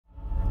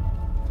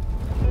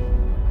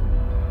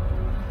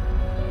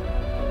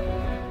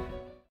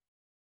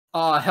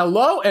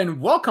Hello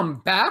and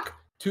welcome back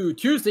to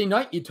Tuesday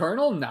Night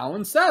Eternal now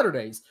on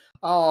Saturdays.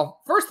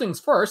 First things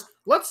first,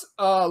 let's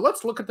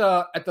look at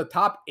the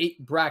top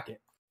 8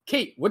 bracket.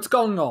 Kate, what's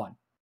going on?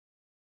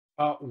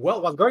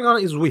 Well, what's going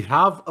on is we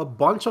have a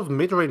bunch of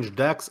mid-range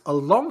decks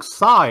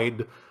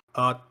alongside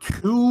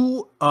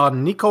two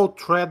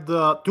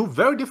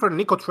very different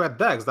Nico Thread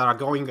decks that are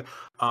going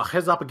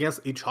heads up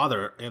against each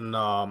other in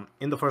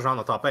the first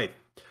round of top 8.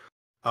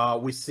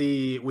 We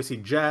see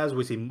Jazz,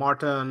 we see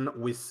Martin,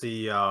 we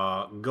see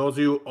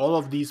Gozu. All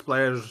of these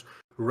players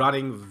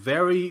running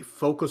very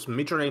focused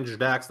mid-range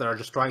decks that are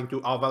just trying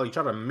to outvalue each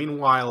other.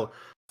 Meanwhile,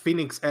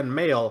 Phoenix and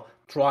Mail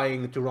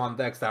trying to run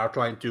decks that are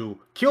trying to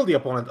kill the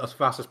opponent as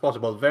fast as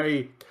possible.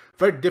 Very,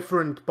 very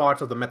different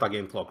parts of the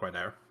metagame clock right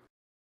there.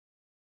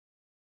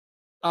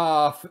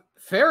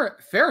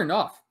 Fair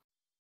enough.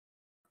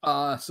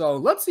 So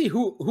let's see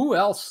who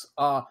else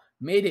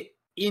made it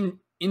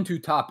into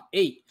top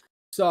 8.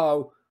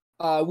 So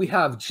we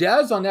have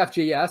Jez on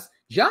FJS,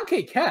 Jean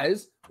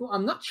Kez, who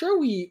I'm not sure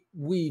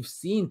we've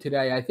seen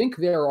today. I think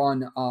they're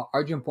on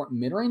Argenport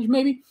midrange,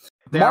 maybe.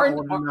 They're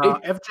on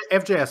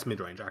FJS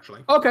midrange,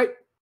 actually. Okay.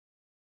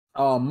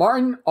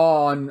 Martin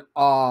on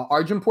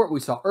Argenport, we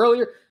saw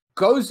earlier.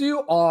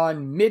 Gozu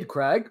on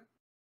Midcrag.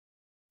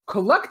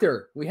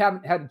 Collector, we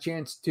haven't had a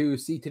chance to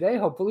see today.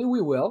 Hopefully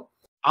we will.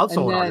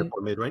 Also on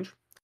Argenport midrange.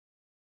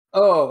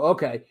 Oh,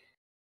 okay.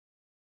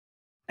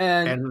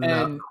 And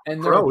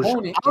their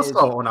opponent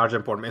also on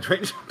Argenport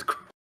midrange.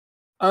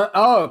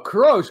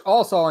 Krosh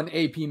also on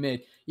AP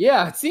mid.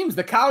 Yeah, it seems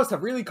the cows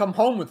have really come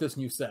home with this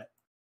new set.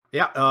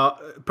 Yeah,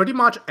 pretty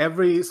much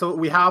so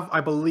we have,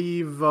 I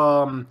believe,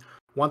 1,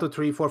 2,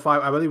 3, 4,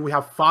 5. I believe we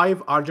have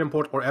 5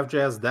 Argenport or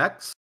FJS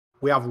decks.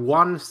 We have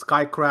 1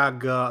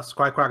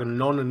 Skycrag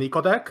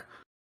non-Nico deck.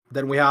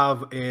 Then we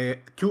have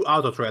 2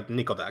 Auto-Thread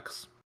Nico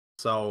decks.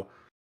 So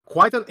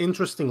quite an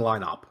interesting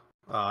lineup,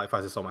 if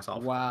I say so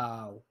myself.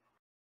 Wow.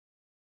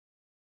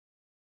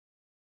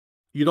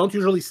 You don't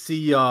usually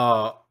see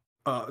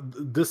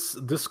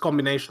this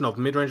combination of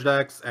mid-range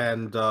decks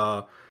and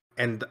aggro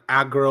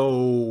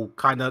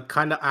kind of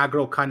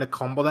aggro kind of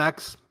combo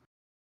decks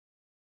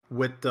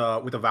with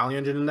a value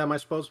engine in them, I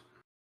suppose.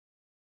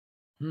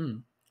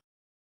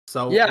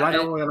 So yeah, right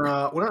now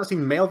we're gonna see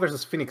Mail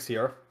versus Phoenix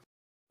here.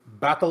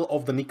 Battle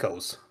of the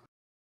Nikos.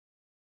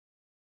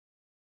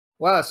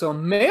 Wow, so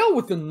Mail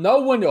with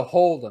no one to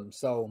hold him.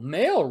 So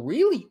Mail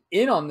really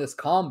in on this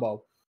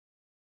combo.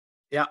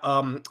 Yeah,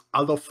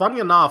 although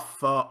funny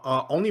enough,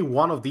 only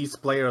one of these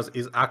players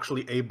is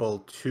actually able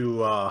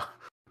to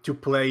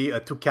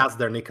cast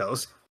their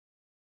Nikos.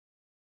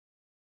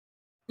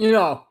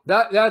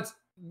 That's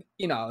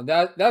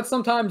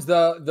sometimes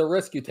the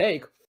risk you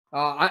take.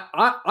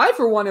 I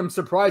for one am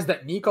surprised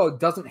that Nico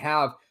doesn't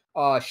have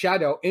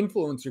shadow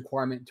influence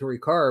requirement to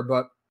recur,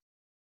 but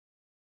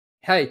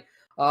hey,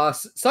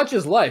 such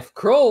is life.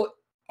 Kroll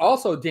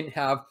also didn't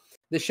have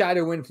the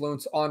shadow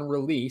influence on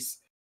release.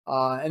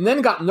 And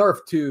then got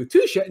nerfed to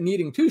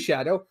needing 2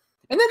 shadow,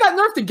 and then got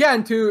nerfed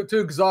again to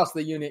exhaust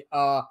the unit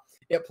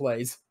it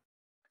plays.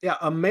 Yeah,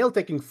 a Mail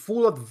taking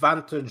full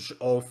advantage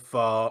of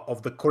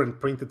the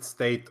current printed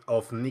state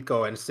of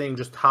Nico and seeing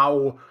just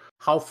how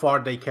far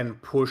they can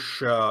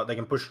push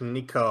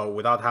Nico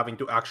without having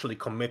to actually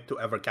commit to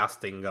ever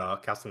casting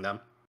them.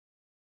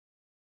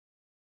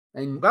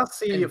 And let's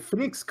see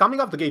Phoenix coming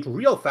off the gate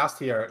real fast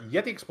here.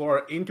 Yeti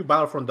Explorer into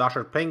Battlefront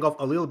Dasher, paying off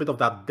a little bit of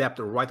that depth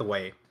right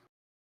away.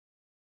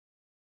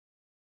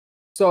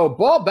 So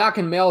ball back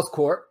in Mail's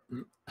court,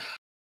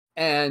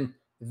 and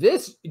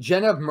this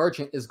Genev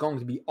Merchant is going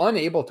to be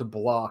unable to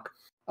block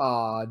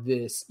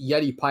this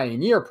Yeti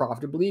Pioneer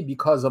profitably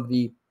because of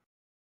the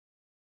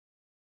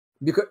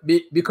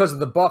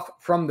buff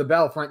from the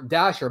Battlefront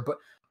Dasher. But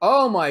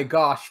oh my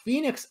gosh,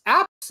 Phoenix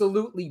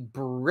absolutely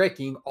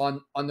bricking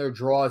on their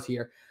draws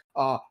here.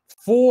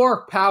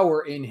 4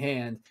 power in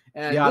hand,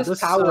 and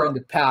this power in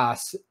the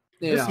pass.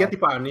 This Yeti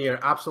Pioneer,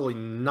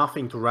 absolutely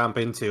nothing to ramp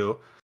into.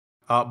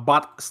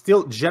 But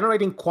still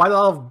generating quite a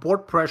lot of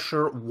board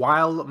pressure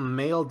while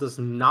Mail does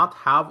not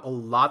have a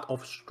lot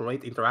of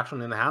straight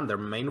interaction in hand. Their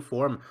main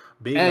form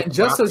being... And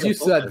just as you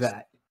said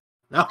that,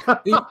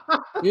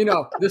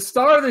 the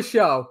star of the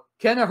show,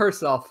 Kenna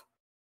herself.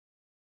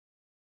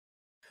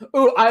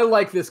 Ooh, I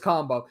like this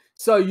combo.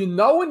 So you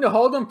know when to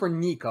hold them for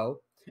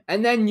Nico,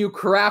 and then you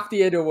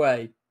crafty it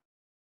away.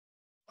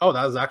 Oh,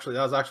 that was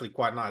actually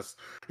quite nice.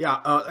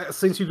 Yeah,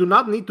 since you do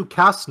not need to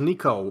cast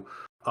Nico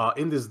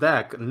in this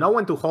deck, no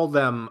one to hold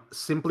them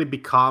simply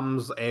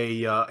becomes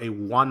a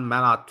 1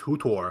 mana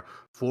tutor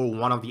for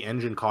one of the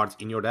engine cards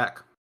in your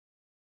deck.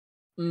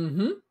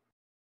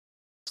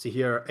 See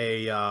here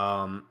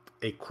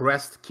a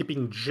crest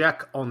keeping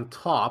Jack on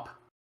top.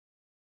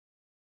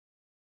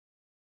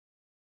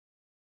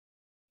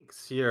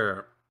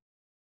 Here.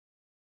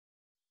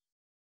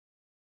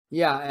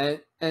 Yeah,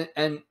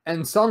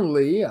 and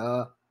suddenly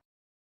okay,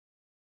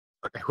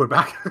 we're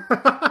back.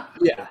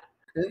 Yeah.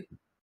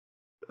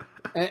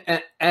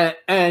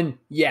 And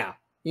yeah,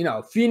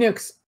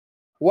 Phoenix,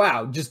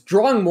 wow, just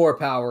drawing more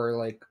power,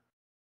 like.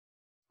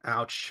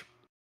 Ouch.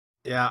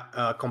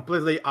 Yeah,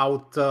 completely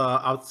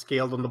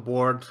outscaled on the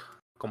board,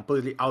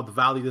 completely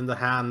outvalued in the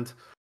hand.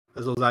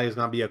 This looks like it's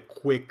gonna be a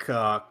quick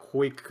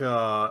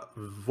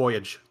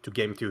voyage to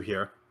game 2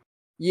 here.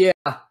 Yeah,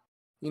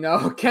 you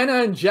know,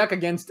 Kenna and Jack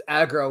against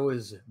aggro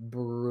is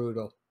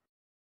brutal.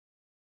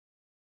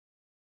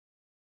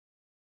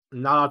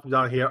 Now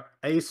down here,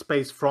 ace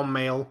space from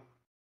Mail.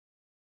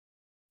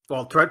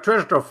 Well,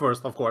 treasure trove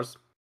first, of course,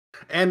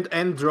 and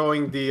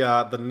drawing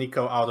the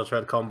Nico auto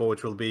thread combo,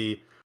 which will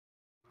be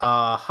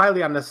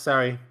highly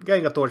unnecessary.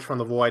 Getting a torch from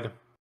the void.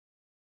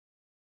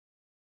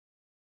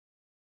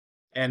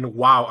 And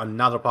wow,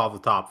 another power of the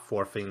top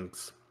for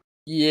Phoenix.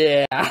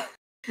 Yeah.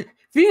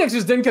 Phoenix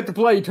just didn't get to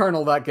play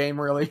Eternal that game,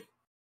 really.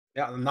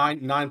 Yeah,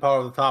 nine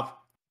power of the top.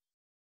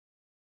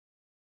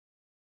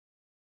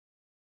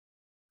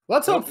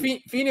 Let's hope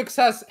Phoenix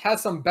has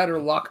some better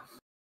luck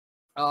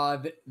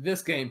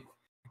this game.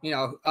 You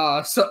know,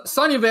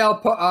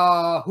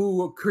 Sunnyvale,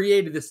 who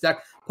created this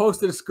deck,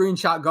 posted a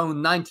screenshot going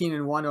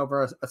 19-1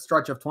 over a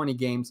stretch of 20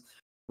 games.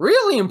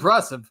 Really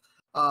impressive.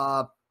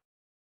 But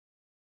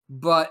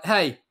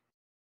hey,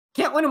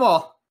 can't win them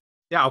all.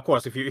 Yeah, of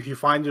course. If you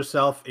find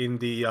yourself in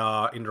the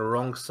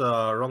wrong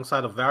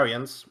side of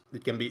variance,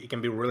 it can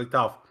be really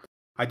tough.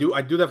 I do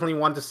definitely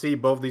want to see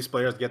both these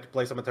players get to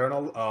play some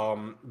Eternal.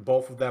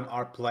 Both of them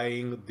are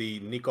playing the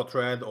Nico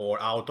Tread or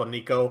Auto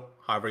Nico,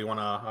 however you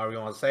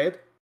wanna say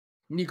it.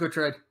 Nico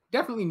Tread,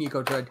 definitely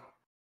Nico Tread.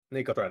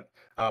 Nico Tread.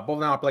 Both of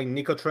them are playing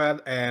Nico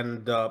Tread,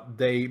 and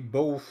they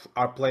both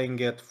are playing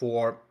it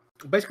for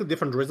basically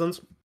different reasons.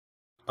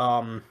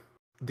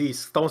 The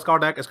Stone Scar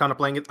deck is kind of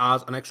playing it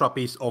as an extra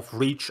piece of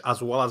reach,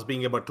 as well as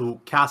being able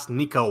to cast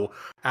Nico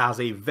as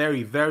a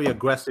very, very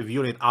aggressive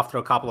unit after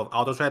a couple of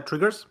auto thread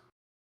triggers.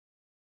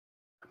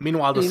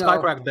 Meanwhile, the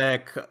Skycrack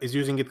deck is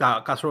using it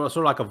as sort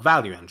of like a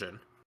value engine.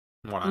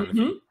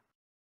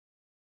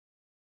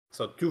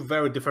 So two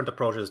very different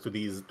approaches to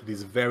these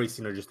very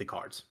synergistic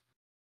cards.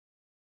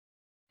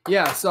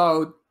 Yeah,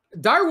 so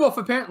Direwolf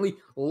apparently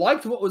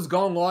liked what was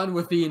going on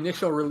with the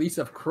initial release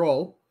of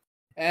Krull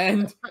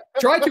and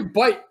tried to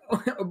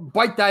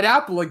bite that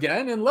apple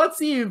again, and let's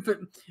see if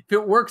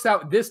it works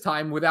out this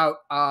time without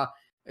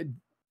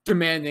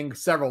demanding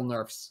several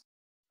nerfs.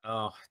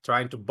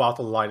 Trying to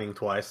bottle Lightning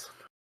twice.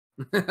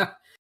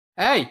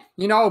 Hey,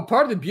 you know,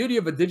 part of the beauty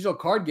of a digital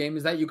card game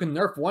is that you can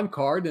nerf one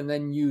card and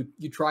then you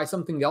try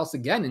something else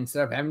again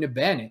instead of having to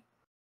ban it.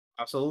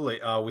 Absolutely.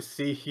 We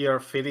see here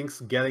Phoenix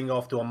getting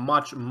off to a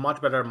much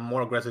better,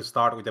 more aggressive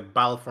start with the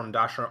Battlefront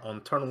Dasher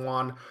on turn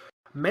 1.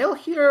 Mail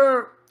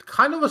here,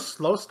 kind of a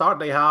slow start.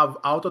 They have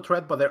auto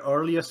thread, but their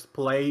earliest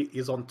play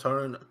is on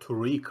turn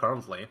 3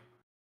 currently.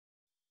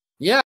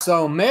 Yeah,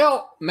 so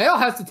Mail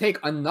has to take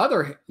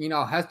another,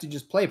 has to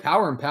just play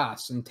Power and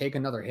Pass and take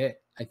another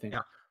hit, I think.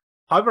 Yeah.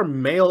 However,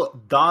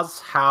 Mail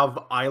does have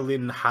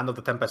Eileen Hand of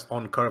the Tempest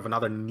on curve,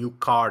 another new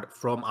card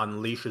from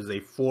Unleash, is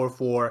a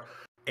 4/4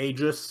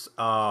 Aegis,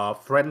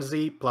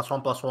 Frenzy,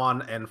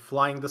 +1/+1, and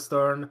Flying the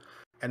Stern.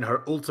 And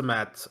her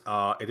ultimate,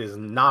 it is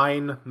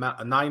 9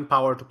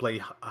 power to play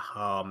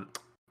Channel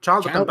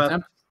the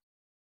Tempest.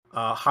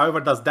 However,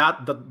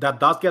 that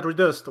does get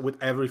reduced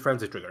with every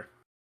Frenzy trigger.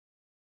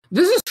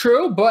 This is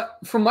true, but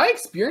from my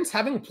experience,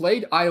 having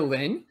played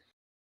Eileen,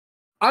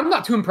 I'm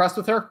not too impressed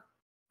with her.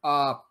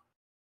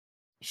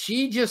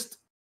 She just,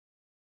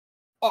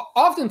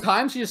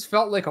 oftentimes she just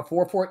felt like a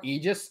 4/4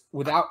 Aegis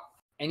without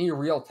any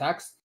real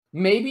text.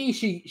 Maybe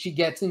she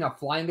gets in a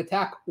flying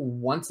attack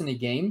once in a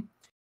game.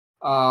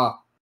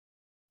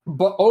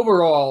 But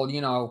overall,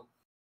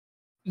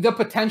 the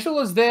potential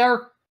is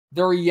there.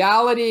 The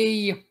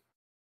reality,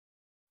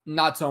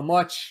 not so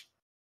much.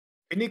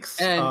 Phoenix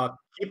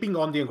keeping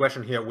on the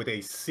aggression here with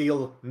a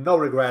seal, no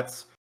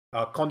regrets.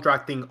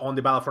 Contracting on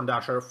the Battlefront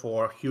Dasher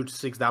for huge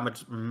 6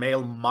 damage.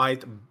 Mail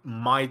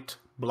might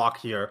block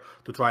here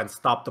to try and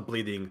stop the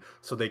bleeding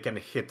so they can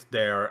hit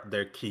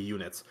their key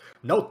units.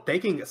 No,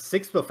 taking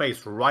 6 to the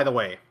face right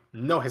away.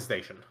 No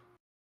hesitation.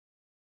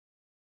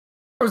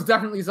 There was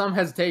definitely some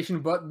hesitation,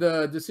 but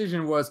the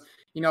decision was,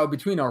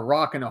 between a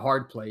rock and a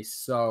hard place.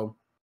 So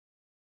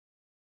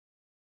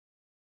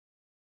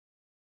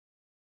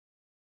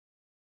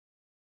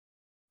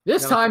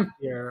this time,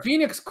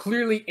 Phoenix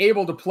clearly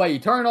able to play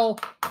Eternal.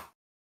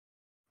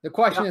 The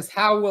question is,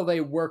 how will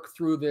they work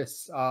through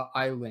this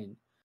Eileen?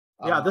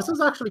 Yeah, this is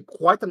actually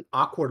quite an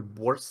awkward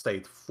board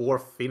state for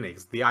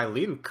Phoenix. The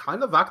Eileen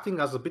kind of acting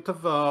as a bit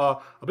of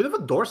a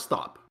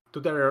doorstop to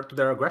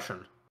their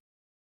aggression.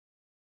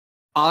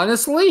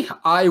 Honestly,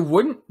 I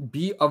wouldn't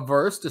be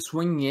averse to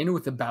swinging in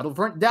with the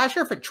Battlefront Dasher.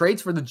 If it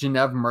trades for the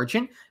Geneve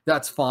Merchant,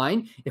 that's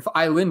fine. If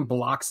Eileen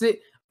blocks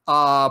it,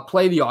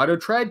 play the Auto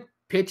Tread,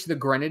 pitch the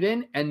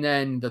Grenadin, and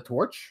then the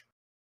Torch.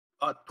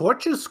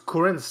 Torch's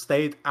current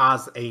state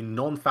as a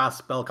non-fast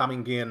spell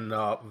coming in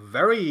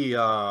very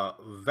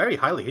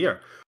highly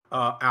here,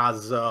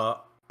 as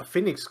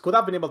Phoenix could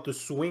have been able to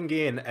swing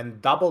in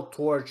and double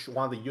Torch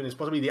one of the units,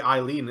 possibly the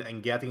Eileen,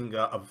 and getting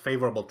a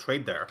favorable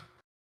trade there.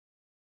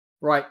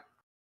 Right.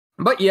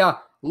 But yeah,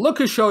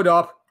 Lucas showed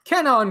up,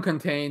 Kenna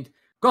uncontained,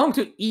 going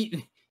to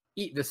eat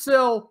the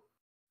Sill,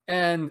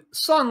 and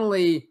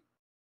suddenly,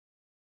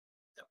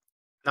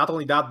 Not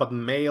only that, but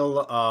Male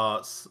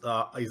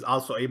is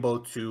also able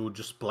to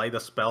just play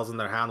the spells in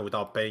their hand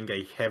without paying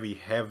a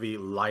heavy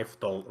life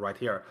toll right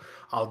here.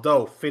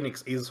 Although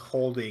Phoenix is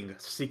holding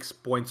 6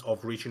 points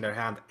of reach in their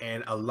hand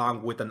and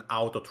along with an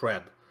auto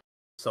thread.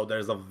 So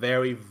there's a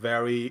very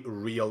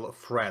real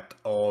threat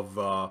of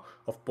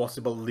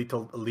possible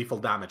lethal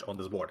damage on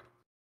this board.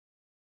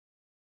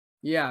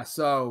 yeah,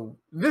 so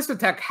this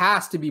attack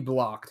has to be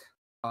blocked.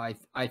 I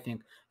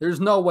think there's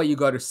no way you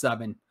go to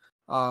 7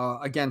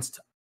 against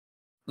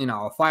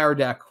a fire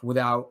deck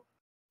without.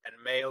 And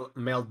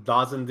Male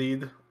does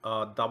indeed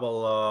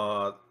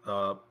double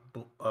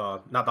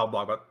not double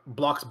block, but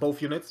blocks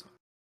both units.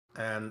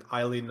 And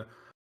Eileen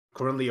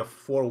currently a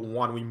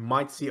 4-1. We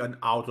might see an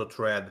auto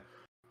thread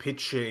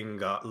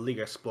pitching League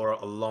Explorer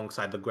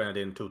alongside the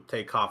Grenadine to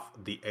take off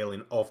the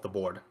alien off the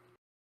board.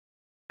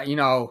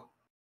 Now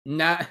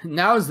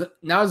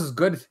is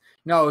good.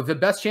 The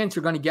best chance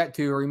you're going to get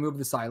to remove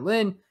the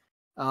Silin,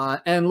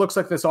 and looks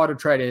like this auto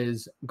thread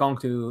is going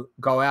to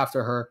go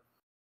after her.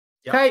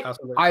 Okay,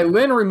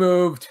 Eileen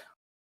removed,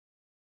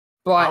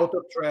 but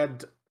auto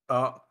thread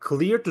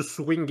clear to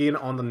swing in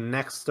on the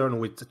next turn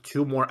with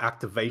 2 more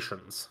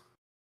activations.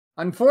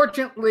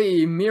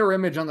 Unfortunately, mirror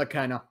image on the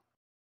Kenna.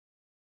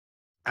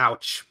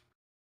 Ouch.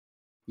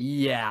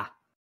 Yeah.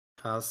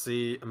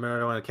 See,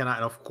 mirror and Kenna,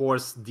 and of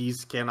course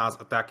these Kenna's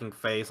attacking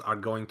phase are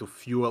going to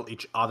fuel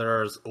each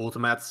other's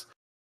ultimates,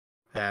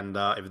 and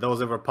if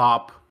those ever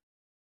pop,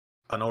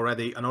 an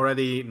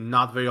already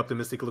not very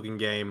optimistic looking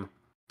game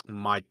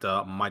might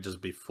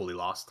just be fully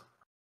lost.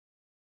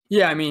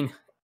 Yeah, I mean,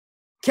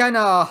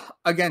 Kenna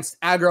against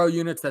aggro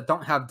units that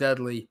don't have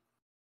deadly,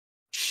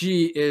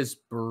 she is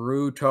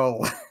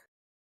brutal.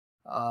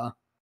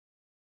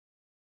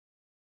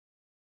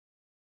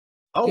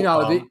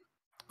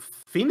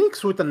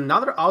 Phoenix with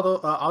another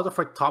auto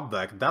thread top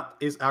deck, that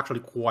is actually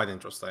quite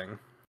interesting.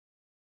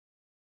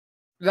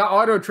 That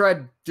auto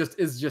thread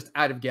is just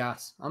out of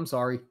gas. I'm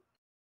sorry.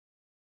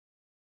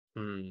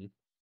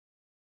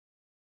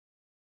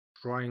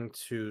 Trying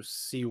to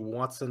see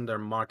what's in their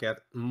market.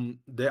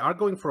 They are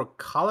going for a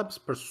Caleb's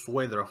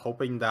Persuader,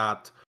 hoping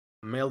that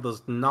Male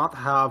does not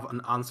have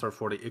an answer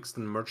for the Ixtun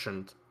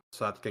Merchant,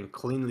 so that can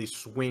cleanly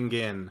swing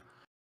in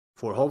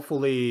for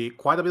hopefully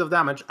quite a bit of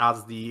damage,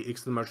 as the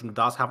Ixtun Merchant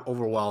does have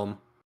Overwhelm,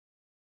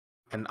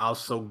 and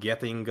also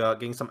getting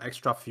some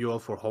extra fuel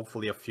for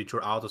hopefully a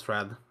future auto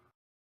thread.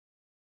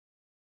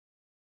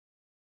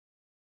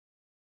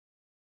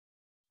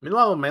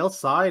 Meanwhile, on Male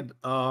side,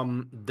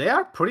 they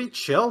are pretty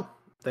chill.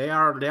 They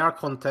are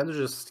content to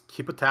just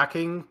keep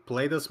attacking,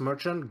 play this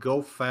Merchant,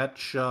 go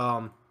fetch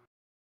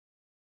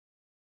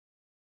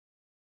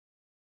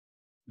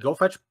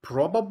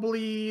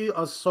probably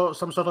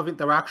some sort of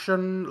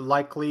interaction,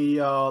 likely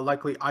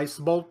Ice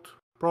Bolt,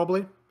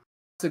 probably.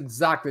 That's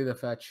exactly the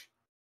fetch.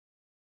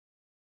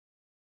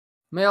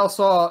 Male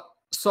saw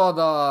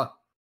the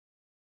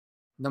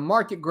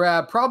market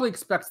grab, probably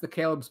expects the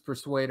Caleb's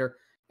Persuader,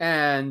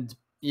 and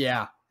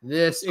yeah,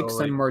 this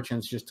Ixtun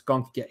Merchant's just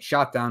going to get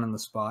shot down on the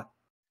spot.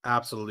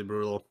 Absolutely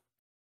brutal.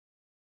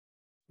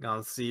 Now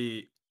let's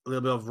see a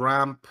little bit of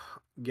ramp,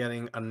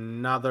 getting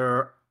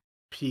another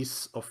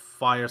piece of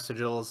fire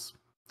sigils,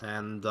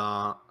 and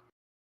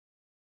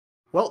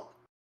well,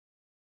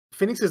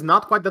 Phoenix is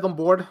not quite dead on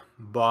board,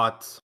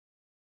 but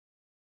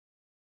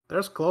they're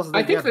as close as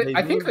they get.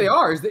 I think they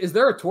are. Is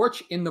there a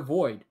torch in the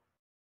void?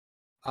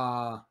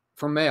 From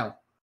Male.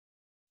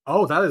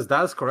 Oh, that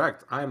is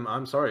correct.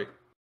 I'm sorry.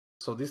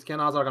 So these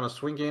Kennas are gonna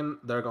swing in.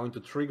 They're going to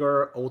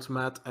trigger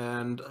ultimate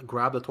and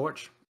grab the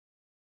torch.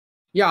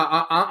 Yeah,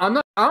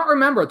 I don't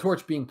remember a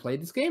torch being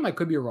played this game. I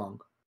could be wrong.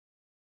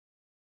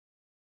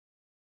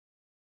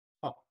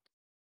 Oh,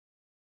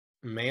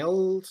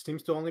 Male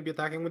seems to only be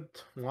attacking with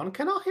 1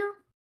 Kenna here.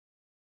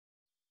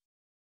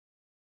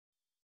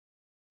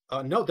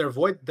 No, their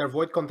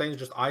void contains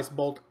just Ice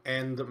Bolt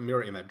and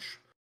Mirror Image.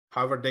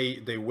 However,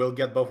 they will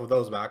get both of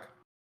those back.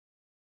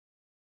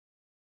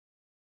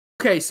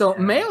 Okay, so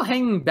Male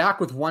hanging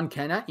back with 1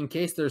 Kenna in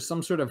case there's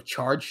some sort of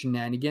charge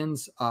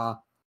shenanigans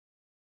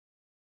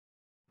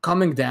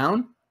coming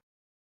down.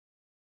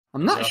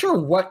 I'm not sure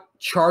what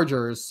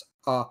chargers.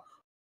 I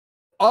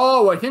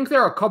think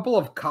there are a couple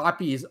of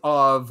copies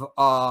of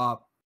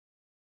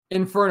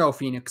Inferno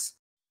Phoenix.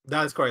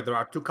 That is correct. There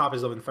are 2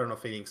 copies of Inferno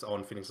Phoenix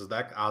on Phoenix's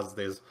deck,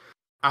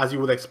 as you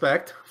would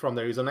expect from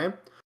their username.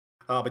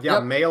 But yeah,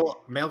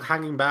 Male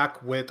hanging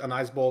back with an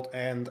Ice Bolt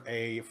and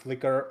a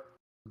Flicker,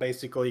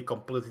 basically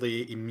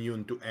completely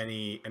immune to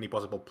any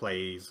possible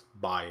plays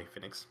by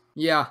Phoenix.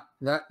 Yeah,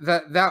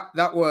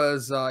 that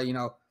was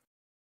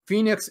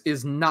Phoenix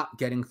is not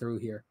getting through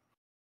here.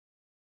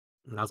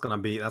 That's gonna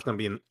be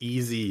an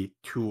easy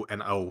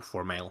 2-0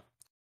 for Male.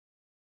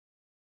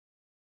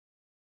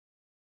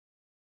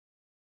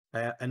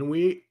 And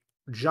we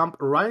jump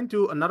right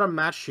into another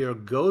match here.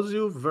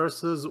 Gozu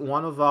versus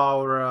one of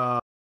our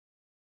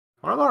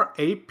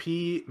AP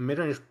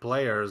mid-range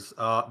players.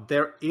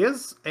 There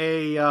is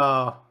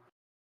a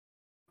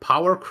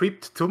Power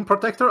Creeped Tomb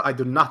Protector. I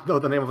do not know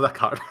the name of that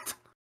card.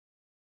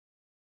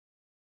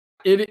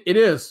 it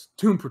is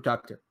Tomb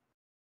Protector.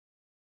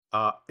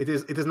 It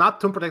is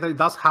not Tomb Protector. It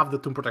does have the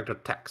Tomb Protector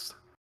text.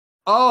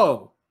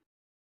 Oh,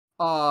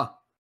 I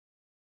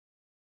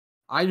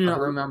do not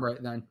remember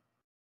it then.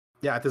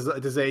 Yeah, it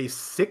is a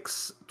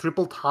 6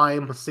 triple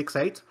time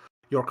 6/8.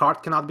 Your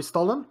card cannot be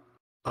stolen,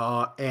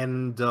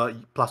 and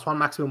 +1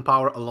 maximum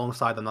power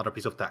alongside another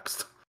piece of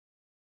text.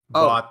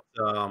 Oh. But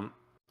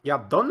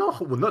yeah, don't know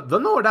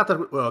where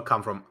that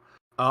come from.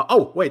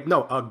 Oh wait,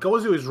 no.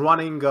 Gozu is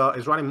running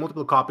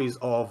multiple copies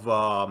of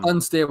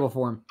Unstable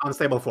Form.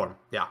 Unstable Form.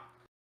 Yeah.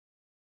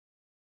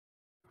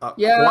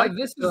 Yeah,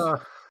 this is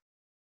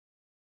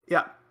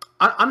yeah.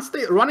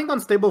 Running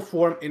Unstable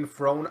Form in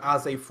Throne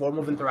as a form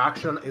of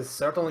interaction is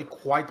certainly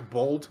quite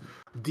bold.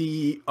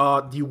 The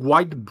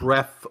wide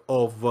breadth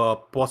of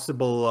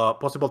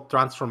possible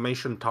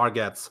transformation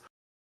targets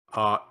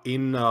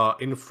in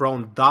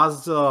Throne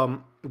does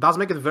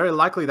make it very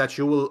likely that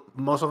you will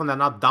most often than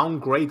not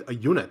downgrade a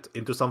unit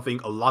into something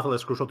a lot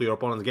less crucial to your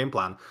opponent's game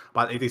plan.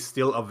 But it is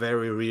still a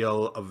very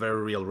real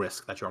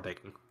risk that you are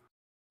taking.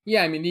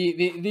 Yeah, I mean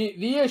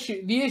the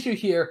issue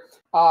here,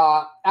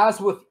 as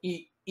with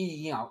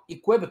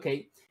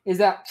Equivocate, is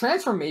that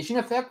transformation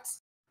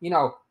effects,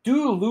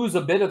 do lose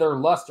a bit of their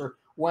luster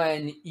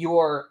when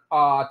your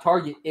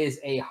target is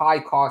a high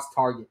cost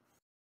target.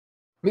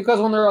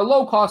 Because when they're a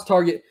low cost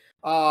target,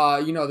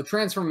 the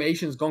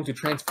transformation is going to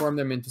transform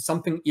them into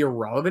something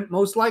irrelevant,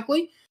 most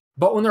likely.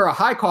 But when they're a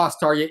high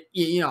cost target,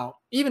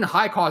 even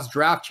high cost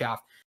draft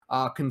chaff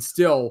can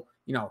still,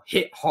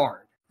 hit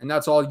hard, and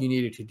that's all you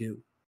needed to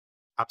do.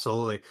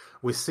 Absolutely.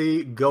 We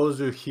see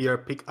Gozu here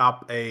pick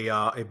up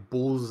a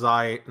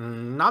bullseye,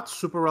 not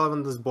super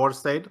relevant this board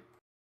state.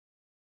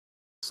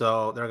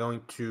 So they're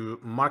going to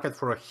mark it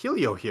for a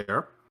Helio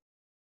here,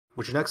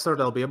 which next turn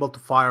they'll be able to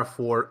fire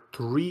for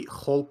 3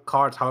 whole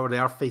cards. However, they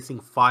are facing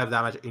 5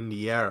 damage in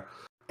the air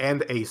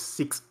and a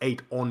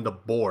 6/8 on the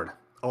board.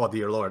 Oh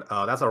dear lord,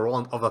 that's a roll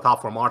off the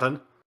top for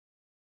Martin,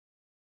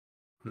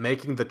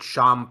 making the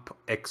chump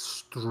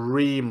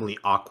extremely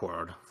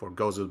awkward for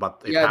Gozu,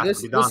 but it has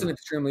to be done. This is an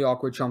extremely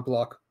awkward chump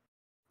block,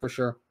 for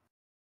sure.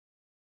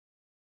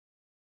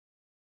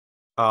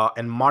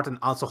 And Martin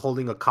also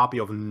holding a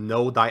copy of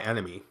No Die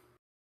Enemy,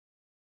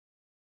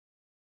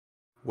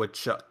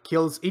 which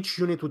kills each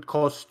unit with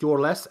cost 2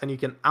 or less, and you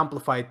can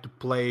amplify it to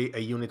play a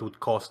unit with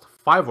cost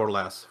 5 or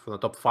less from the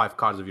top 5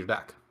 cards of your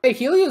deck. Hey,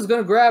 Helio's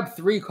going to grab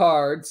 3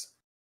 cards.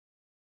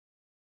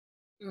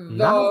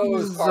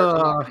 None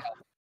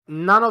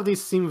of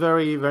these seem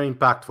very, very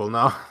impactful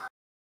now.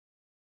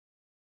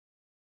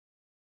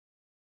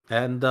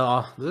 And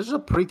this is a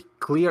pretty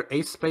clear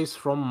ace space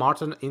from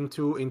Martin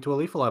into a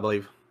lethal, I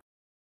believe.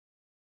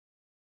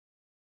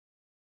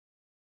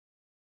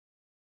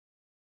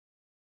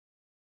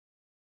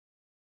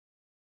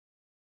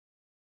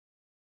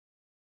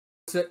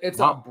 It's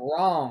a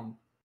Braum.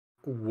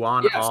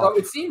 So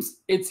it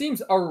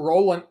seems a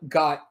Roland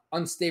got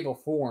Unstable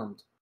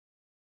Formed.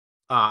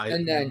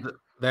 And then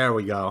there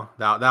we go.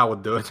 That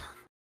would do it.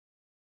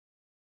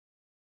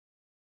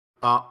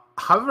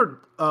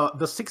 However,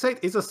 the 6/8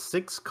 is a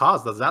 6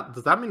 cost. Does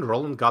that mean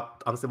Roland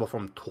got Unstable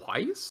Formed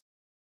twice?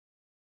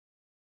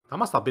 That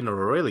must have been a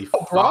really.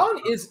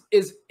 Braun is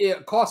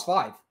it costs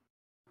 5.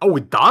 Oh,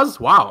 it does?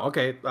 Wow.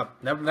 Okay.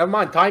 Never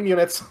mind. Time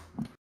units.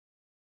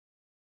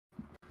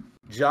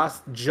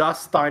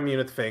 Just time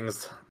unit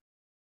things.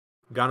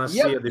 Gonna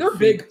see a defeat. They're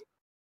big.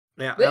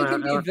 Yeah, they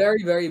can be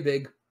very, very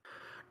big.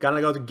 Gonna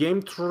go to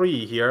game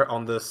 3 here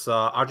on this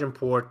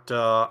Argenport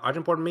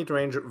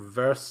midrange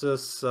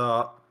versus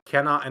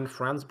Kenna and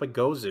Friends by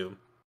Gozu.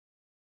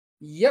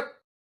 Yep.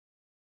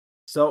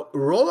 So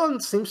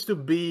Roland seems to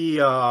be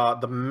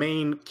the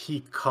main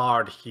key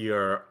card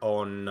here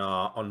on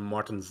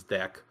Martin's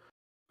deck.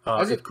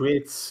 It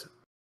creates.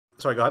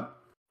 Sorry, go ahead.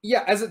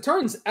 Yeah, as it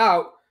turns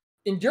out,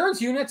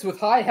 endurance units with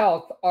high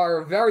health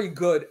are very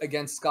good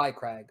against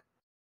Skycrag.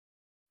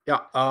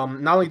 Yeah,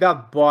 not only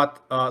that, but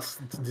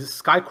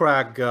this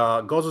Skycrag,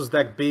 Gozu's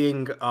deck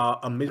being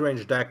a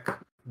mid-range deck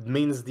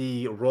means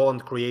the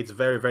Roland creates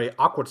very, very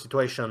awkward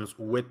situations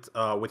with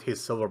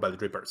his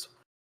Silver-Bellied Reapers.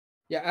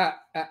 Yeah,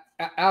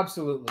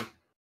 absolutely.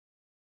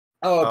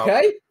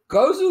 Okay,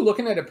 Gozu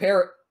looking at a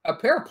pair of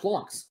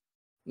Plunks.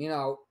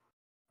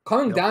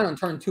 Coming down on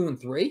turn 2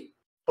 and 3.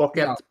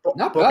 Pocket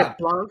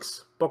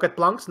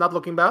Plunks, not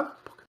looking bad.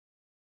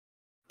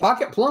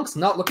 Pocket Plunks,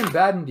 not looking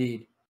bad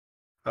indeed.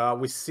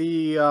 We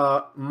see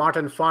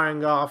Martin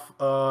firing off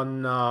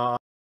an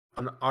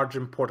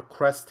Argenport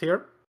crest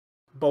here.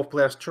 Both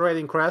players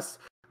trading crests.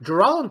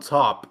 Dural on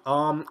top.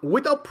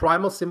 Without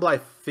Primal Symbol, I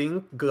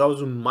think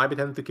Gozu might be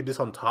tempted to keep this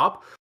on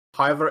top.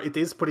 However, it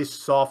is pretty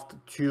soft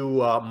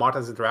to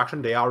Martin's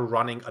interaction. They are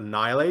running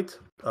Annihilate,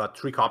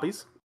 3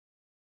 copies.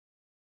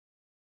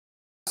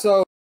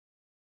 So,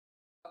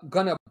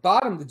 gonna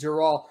bottom the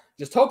Dural,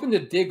 just hoping to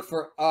dig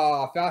for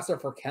faster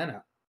for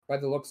Kenna, by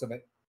the looks of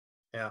it.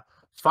 Yeah.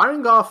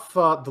 Firing off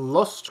the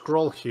Lost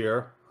Scroll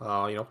here.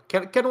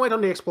 Can wait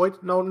on the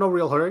exploit. No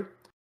real hurry.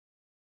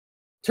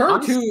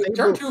 Turn two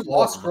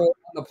Lost Scroll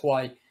on the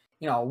play.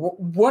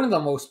 One of the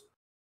most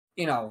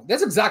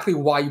that's exactly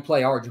why you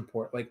play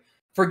Argenport. Like,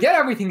 forget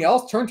everything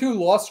else. Turn 2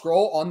 Lost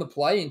Scroll on the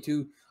play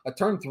into a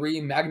turn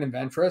 3 Magnum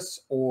Ventress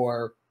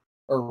or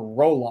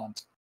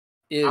Roland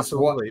is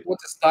what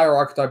the Dire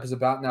archetype is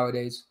about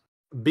nowadays.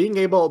 Being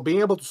able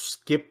to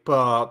skip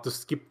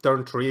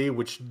turn 3,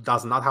 which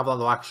does not have a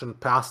lot of action,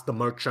 past the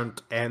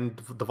Merchant and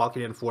the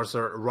Valkyrie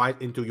Enforcer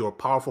right into your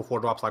powerful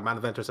 4-drops like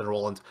Magnum Ventress and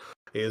Roland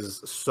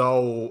is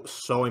so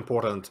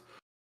important.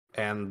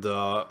 And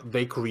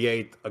they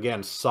create,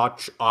 again,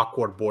 such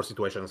awkward board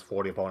situations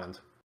for the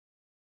opponent.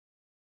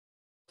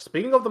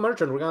 Speaking of the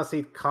Merchant, we're going to see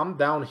it come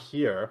down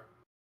here,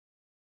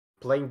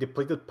 playing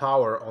Depleted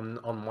Power on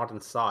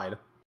Martin's side.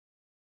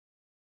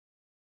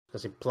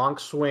 Let's see, Plunk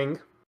Swing.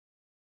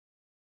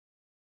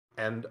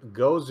 And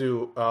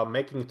Gozu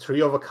making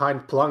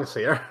 3-of-a-kind Plunks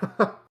here.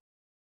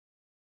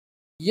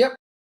 Yep.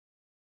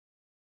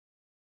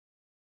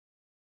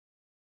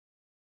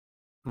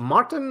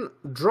 Martin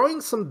drawing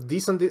some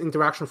decent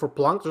interaction for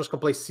Plunk. Just gonna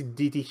play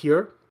Siditi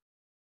here.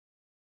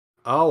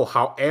 Oh,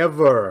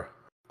 however,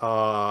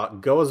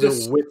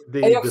 Gozu with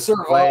the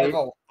display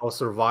of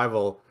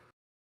survival.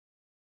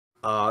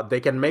 They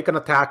can make an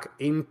attack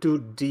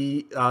into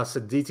the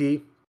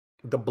Siditi.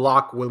 The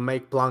block will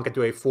make Plunk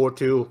into a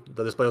 4-2.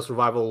 The display of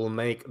survival will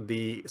make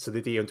the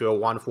Siditi into a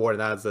 1-4,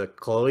 and that's a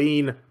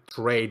clean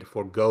trade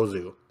for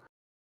Gozu.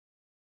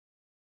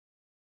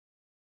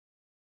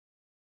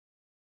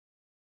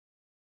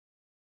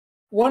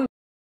 One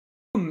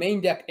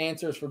main deck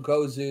answers for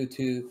Gozu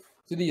to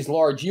these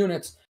large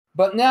units,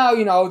 but now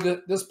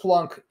this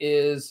Plunk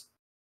is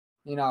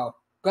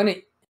gonna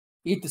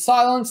eat the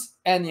silence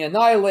and the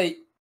annihilate.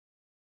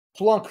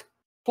 Plunk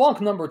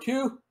number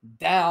 2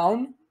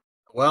 down.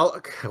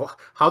 Well,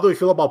 how do we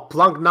feel about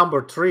Plunk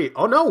number 3?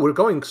 Oh no, we're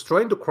going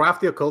straight into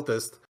Crafty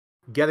Occultist,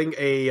 getting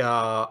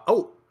a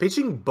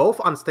pitching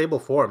both unstable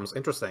forms.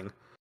 Interesting.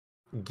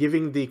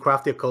 Giving the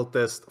Crafty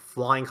Occultist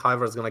flying,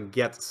 however, is gonna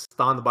get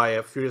stunned by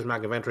a Furious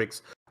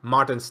Magnaventrix.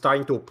 Martin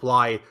starting to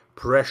apply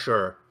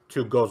pressure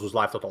to Gozu's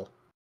life total.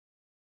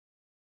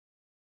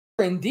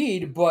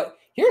 Indeed, but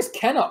here's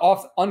Kenna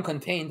off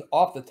uncontained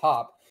off the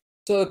top.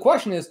 So the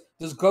question is,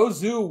 does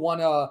Gozu want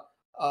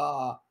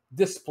to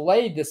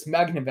display this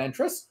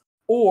Magnaventress,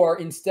 or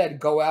instead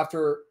go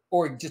after,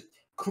 or just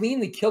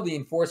cleanly kill the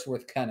Enforcer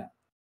with Kenna?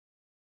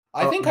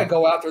 I think I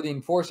go after the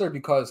Enforcer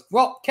because,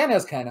 well,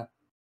 Kenna's Kenna.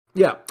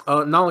 Yeah,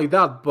 not only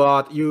that,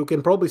 but you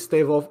can probably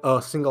stave off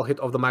a single hit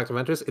of the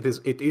Magnaventress.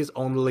 It is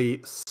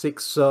only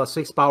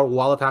 6 power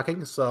while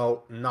attacking,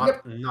 so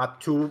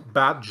not too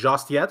bad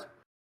just yet.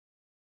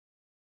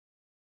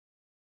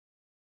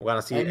 We're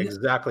gonna see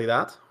exactly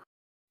that.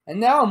 And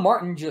now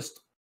Martin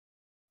just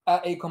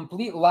a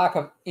complete lack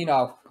of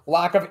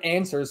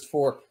answers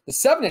for the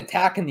 7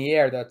 attack in the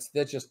air that's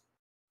just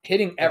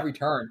hitting every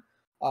turn.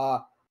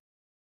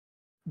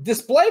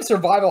 Display of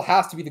survival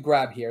has to be the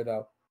grab here,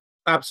 though.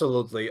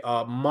 Absolutely.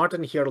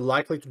 Martin here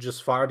likely to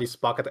just fire these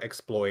pocket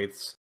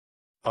exploits.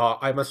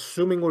 I'm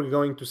assuming we're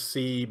going to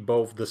see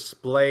both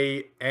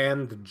Display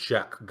and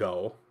Jack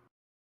go,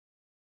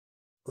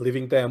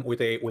 leaving them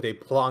with a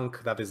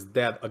Plunk that is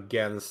dead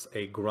against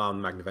a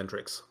ground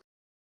Magnaventrix.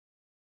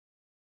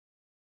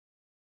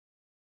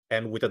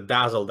 And with a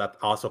Dazzle that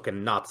also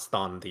cannot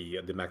stun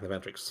the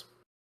Magnaventrix.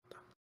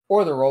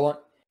 Or the Roland.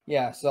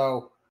 Yeah,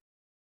 so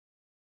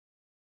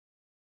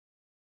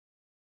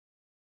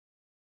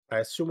I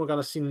assume we're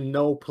gonna see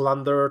no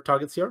Plunder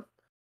targets here.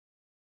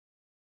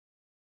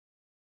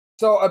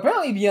 So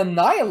apparently the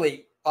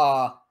Annihilate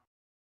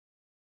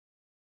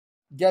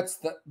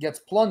gets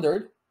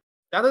plundered.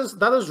 That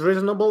is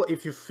reasonable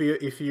if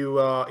you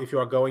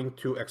are going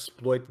to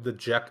exploit the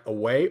Jack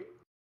away,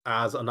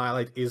 as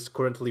Annihilate is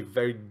currently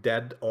very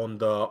dead on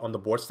the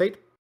board state.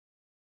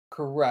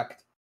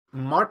 Correct.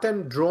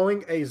 Martin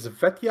drawing a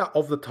Zvetia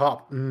off the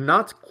top,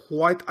 not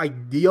quite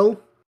ideal,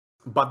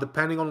 but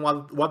depending on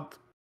what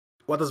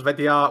the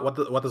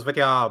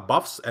Zvetia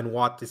buffs and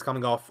what is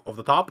coming off of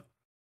the top,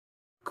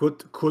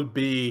 could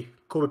be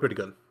pretty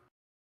good.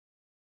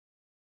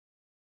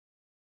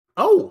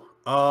 Oh,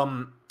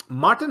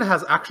 Martin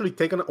has actually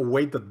taken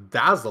away the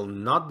Dazzle,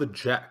 not the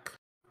Jack.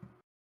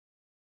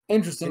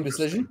 Interesting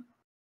decision.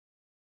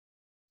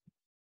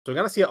 So we're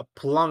gonna see a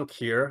Plunk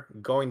here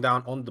going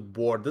down on the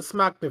board. This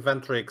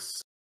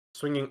Magnaventrix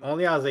swinging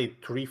only as a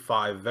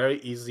 3/5,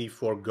 very easy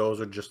for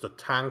Gozer just to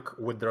tank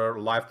with their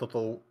life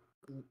total,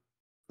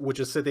 which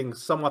is sitting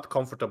somewhat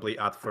comfortably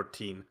at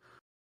 13.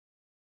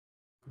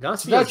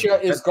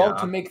 Zvetia is going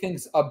to make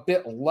things a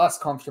bit less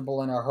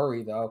comfortable in a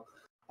hurry, though.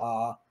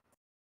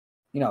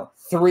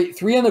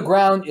 3 on the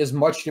ground is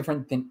much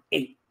different than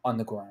 8 on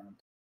the ground.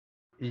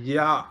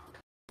 Yeah.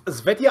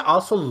 Zvetia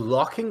also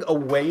locking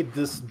away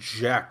this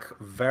Jack,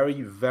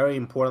 very, very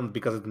important,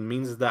 because it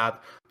means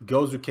that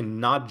Gozu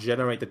cannot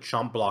generate a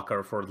chump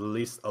blocker for at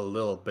least a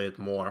little bit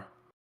more.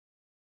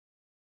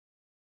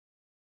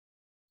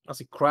 I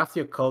see Crafty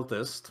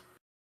Occultist.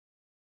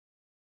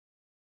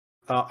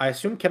 I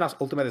assume Kenna's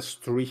ultimate is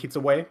 3 hits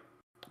away,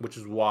 which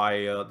is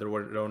why there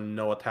were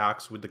no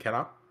attacks with the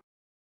Kenna.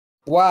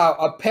 Wow,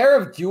 a pair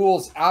of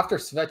duels after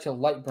Zvetia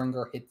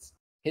Lightbringer hits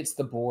hits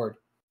the board.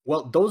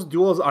 Well, those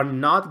duels are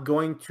not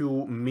going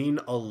to mean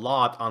a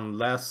lot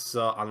unless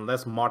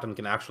Martin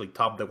can actually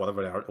top deck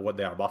what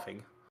they are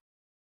buffing.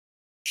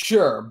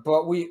 Sure,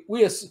 but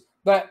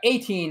but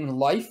 18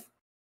 life,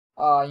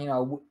 you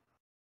know,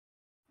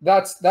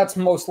 that's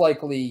most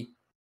likely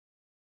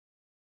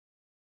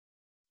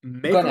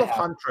Maple of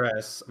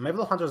Huntress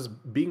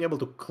being able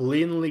to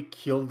cleanly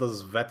kill the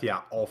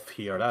Zvetia off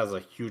here. That is a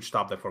huge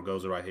top deck for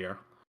Gozu right here.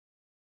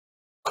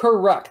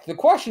 Correct. The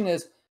question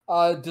is,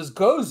 does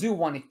Gozu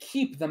want to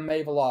keep the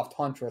Maveloft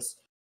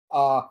Huntress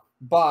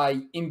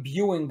by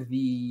imbuing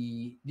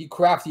the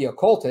crafty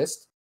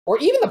occultist, or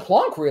even the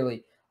Plunk?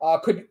 Really,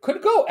 could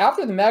go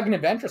after the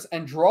Magniventress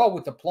and draw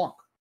with the Plunk.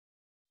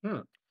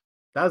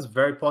 That's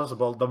very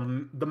possible.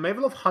 The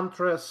Mavel of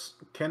Huntress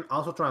can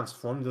also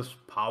transform this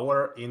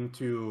power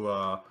into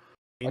a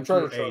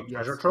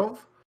treasure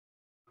trove.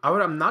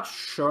 However, I'm not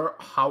sure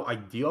how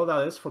ideal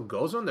that is for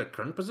Gozu in their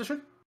current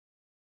position.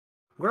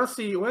 We're gonna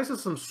see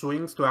some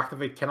swings to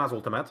activate Kenna's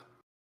ultimate.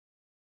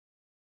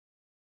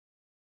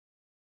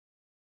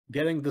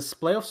 Getting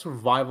Display of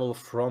Survival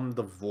from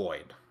the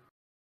Void.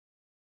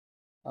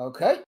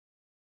 Okay.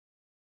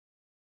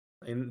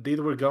 Indeed,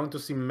 we're going to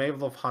see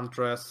Mavel of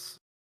Huntress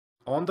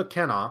on the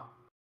Kenna.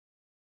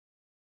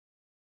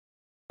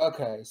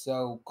 Okay,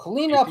 so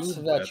clean up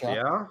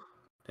Zvetia.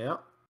 Yeah.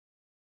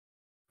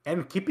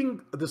 And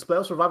keeping Display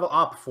of Survival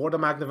up for the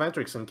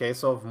Magniventrix in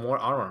case of more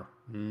armor.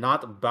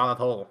 Not bad at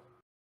all.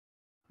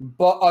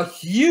 But a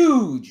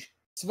huge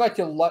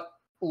Zvetia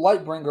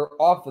Lightbringer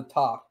off the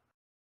top.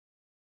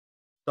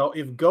 So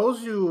if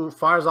Gozu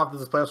fires off the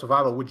Display of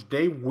Survival, which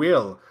they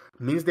will,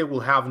 means they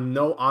will have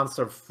no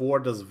answer for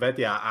the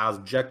Zvetia, as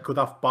Jack could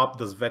have popped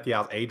the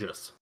Zvetia as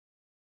Aegis.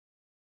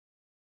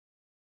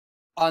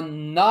 A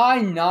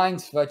 9/9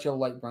 Zvetia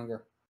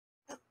Lightbringer.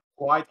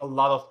 Quite a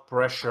lot of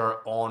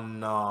pressure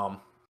on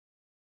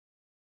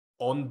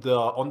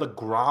the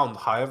ground.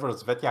 However,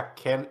 Zvetia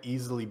can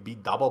easily be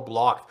double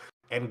blocked,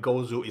 and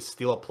Gozu is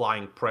still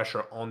applying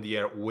pressure on the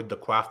air with the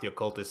crafty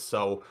occultist.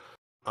 So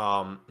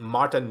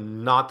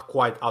Martin not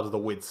quite out of the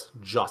woods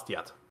just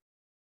yet.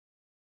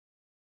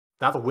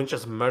 That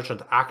Winchester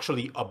Merchant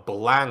actually a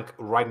blank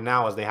right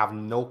now, as they have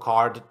no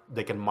card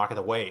they can mark it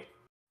away.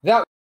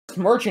 That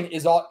Merchant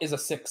is a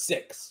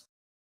 6/6.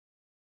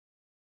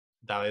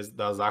 That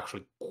is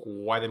actually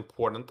quite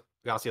important.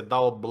 You gotta see a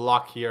double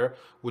block here,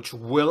 which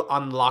will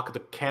unlock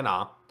the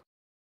Kenna,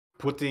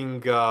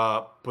 putting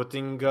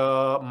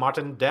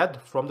Martin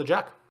dead from the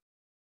Jack.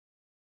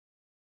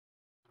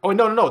 Oh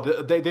no!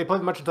 They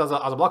played Merchant as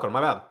a blocker.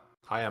 My bad.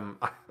 I am.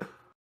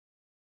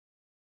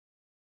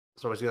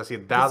 So we're gonna see a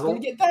Dazzle.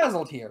 He's gonna get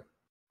dazzled here.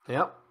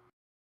 Yep.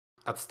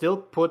 That still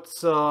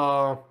puts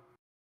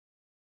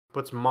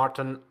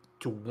Martin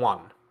to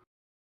 1.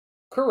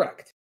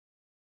 Correct.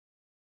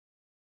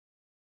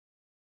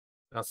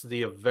 That's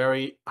the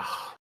very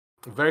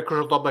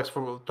crucial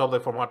top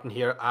deck for Martin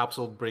here.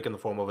 Absolute break in the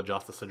form of a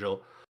Justice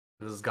Sigil.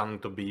 This is going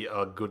to be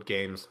good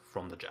games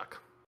from the Jack.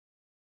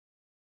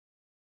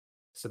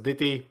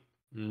 Saditi,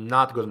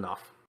 not good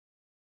enough.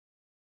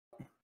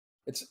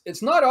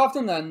 It's not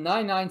often that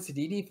 9/9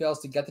 Saditi fails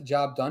to get the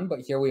job done,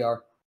 but here we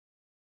are.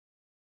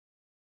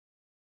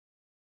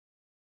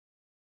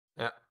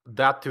 Yeah,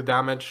 that 2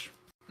 damage.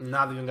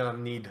 Not even gonna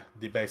need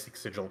the basic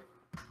Sigil.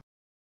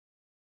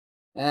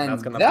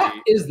 And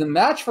that is the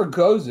match for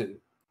Gozu.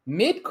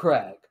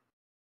 Mid-Crag.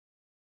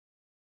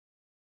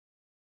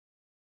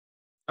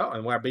 Oh,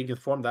 and we're being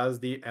informed that is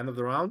the end of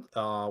the round.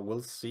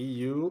 We'll see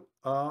you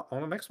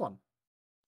on the next one.